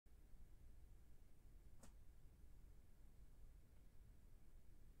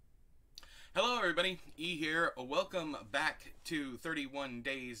everybody, E here. Welcome back to 31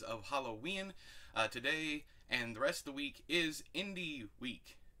 Days of Halloween. Today and the rest of the week is Indie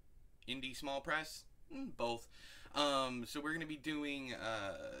Week. Indie Small Press? Both. So we're going to be doing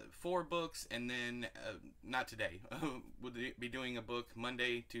 4 books, and then, not today, we'll be doing a book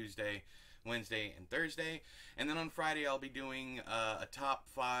Monday, Tuesday, Wednesday, and Thursday. And then on Friday I'll be doing a top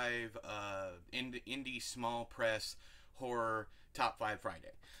 5 indie small press horror top 5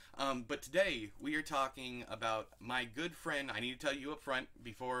 Friday. But today we are talking about my good friend. I need to tell you up front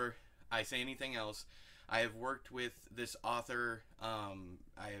before I say anything else. I have worked with this author. I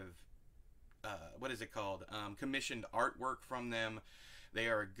have, what is it called? Commissioned artwork from them. They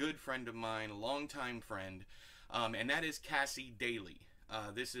are a good friend of mine, a longtime friend, and that is Cassie Daley.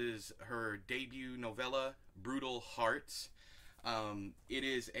 This is her debut novella, Brutal Hearts. It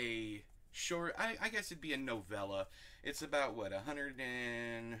is a short, I guess it'd be a novella. It's about, what, 100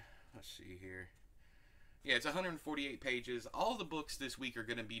 and, let's see here. Yeah, it's 148 pages. All the books this week are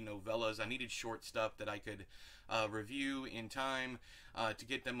going to be novellas. I needed short stuff that I could review in time to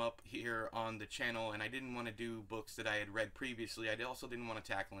get them up here on the channel, and I didn't want to do books that I had read previously. I also didn't want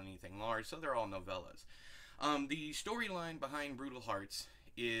to tackle anything large, so they're all novellas. The storyline behind Brutal Hearts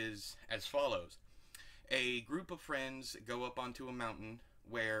is as follows. A group of friends go up onto a mountain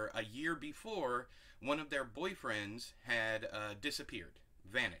where a year before, one of their boyfriends had disappeared,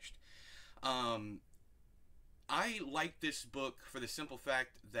 vanished. I like this book for the simple fact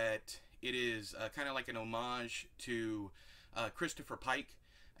that it is kind of like an homage to Christopher Pike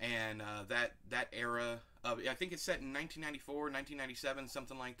and that era of, I think it's set in 1994, 1997,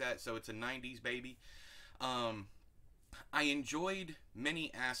 something like that, so it's a 90s baby. I enjoyed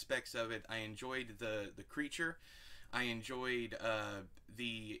many aspects of it. I enjoyed the creature. I enjoyed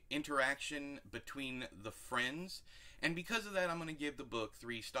the interaction between the friends, and because of that, I'm going to give the book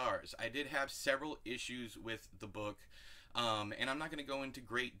 3 stars. I did have several issues with the book, and I'm not going to go into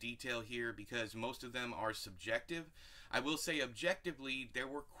great detail here because most of them are subjective. I will say objectively, there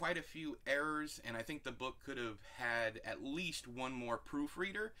were quite a few errors, and I think the book could have had at least one more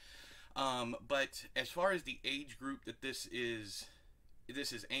proofreader. But as far as the age group that this is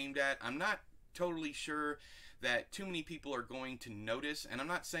aimed at, I'm not totally sure that too many people are going to notice, and I'm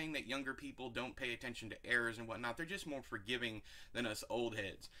not saying that younger people don't pay attention to errors and whatnot. They're just more forgiving than us old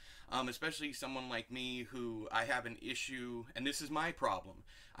heads, especially someone like me who I have an issue, and this is my problem.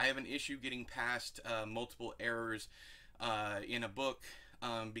 I have an issue getting past multiple errors in a book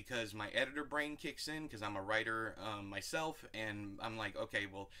because my editor brain kicks in because I'm a writer myself, and I'm like, okay,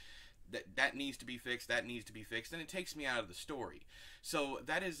 well, that needs to be fixed, that needs to be fixed, and it takes me out of the story. So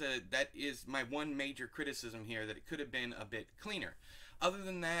that is my one major criticism here, that it could have been a bit cleaner. Other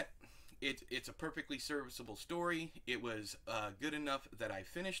than that, it's a perfectly serviceable story. It was good enough that I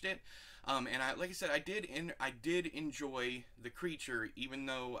finished it, and like I said, I did enjoy the creature, even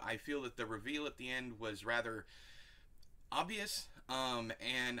though I feel that the reveal at the end was rather obvious.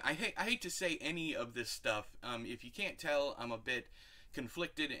 And I hate to say any of this stuff. If you can't tell, I'm a bit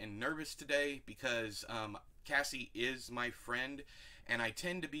conflicted and nervous today because Cassie is my friend, and I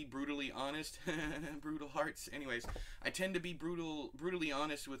tend to be brutally honest. Brutal Hearts. Anyways, I tend to be brutally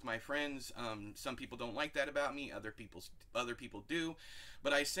honest with my friends. Some people don't like that about me. Other people do.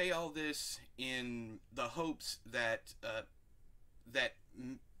 But I say all this in the hopes that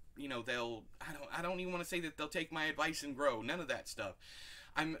you know, they'll. I don't even want to say that they'll take my advice and grow. None of that stuff.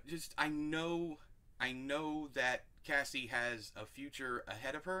 I know that Cassie has a future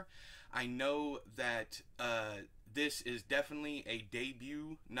ahead of her. I know that this is definitely a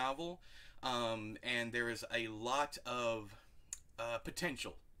debut novel, and there is a lot of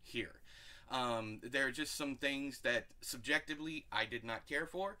potential here. There are just some things that subjectively I did not care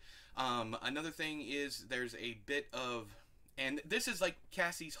for. Another thing is there's a bit of, and this is like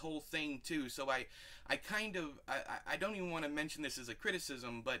Cassie's whole thing too, so I don't even want to mention this as a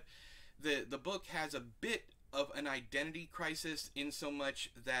criticism, but the book has a bit of an identity crisis in so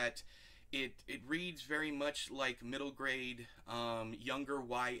much that it reads very much like middle grade, younger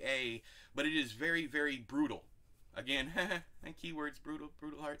YA, but it is very, very brutal. Again, keywords, brutal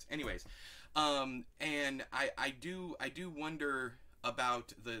hearts. Anyways, and I do wonder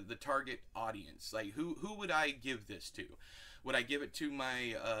about the target audience. Like, who would I give this to? Would I give it to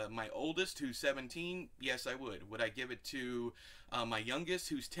my my oldest, who's 17? Yes, I would. Would I give it to my youngest,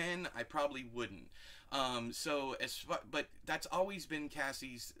 who's 10? I probably wouldn't. But that's always been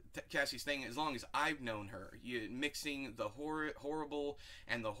Cassie's thing as long as I've known her. Mixing the horrible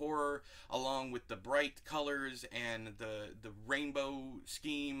and the horror along with the bright colors and the rainbow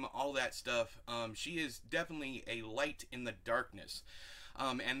scheme, all that stuff. She is definitely a light in the darkness.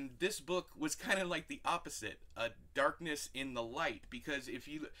 And this book was kind of like the opposite, a darkness in the light, because if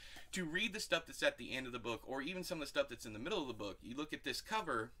you to read the stuff that's at the end of the book, or even some of the stuff that's in the middle of the book, you look at this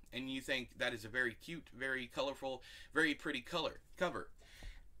cover and you think that is a very cute, very colorful, very pretty cover.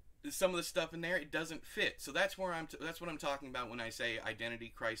 Some of the stuff in there, it doesn't fit. So that's where that's what I'm talking about when I say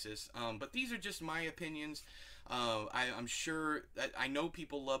identity crisis. But these are just my opinions. I'm sure that I know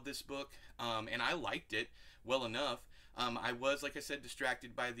people love this book, and I liked it well enough. I was, like I said,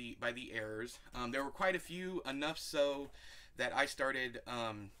 distracted by the errors. There were quite a few, enough so that I started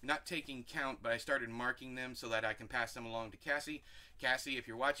not taking count, but I started marking them so that I can pass them along to Cassie. Cassie, if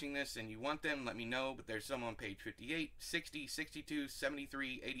you're watching this and you want them, let me know. But there's some on page 58, 60, 62,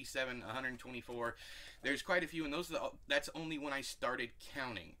 73, 87, 124. There's quite a few, and that's only when I started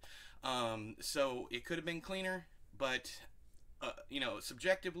counting. So it could have been cleaner, but you know,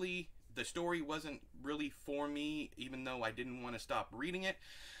 subjectively, the story wasn't really for me, even though I didn't want to stop reading it.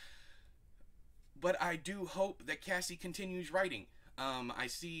 But I do hope that Cassie continues writing. I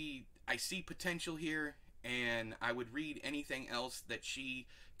see potential here, and I would read anything else that she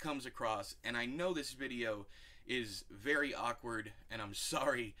comes across. And I know this video is very awkward, and I'm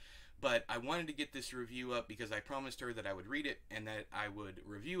sorry, but I wanted to get this review up because I promised her that I would read it and that I would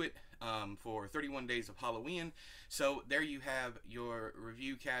review it for 31 Days of HALLOW-E'N. So there you have your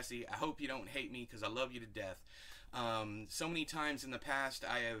review, Cassie. I hope you don't hate me because I love you to death. So many times in the past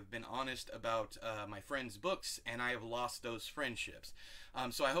I have been honest about my friends' books, and I have lost those friendships.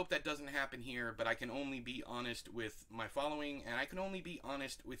 So I hope that doesn't happen here, but I can only be honest with my following, and I can only be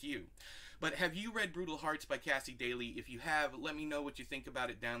honest with you. But have you read Brutal Hearts by Cassie Daley? If you have, let me know what you think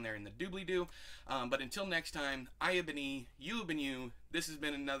about it down there in the doobly-doo. But until next time, I have been E, you have been you. This has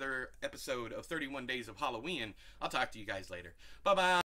been another episode of 31 Days of HALLOW-E'N. I'll talk to you guys later. Bye-bye.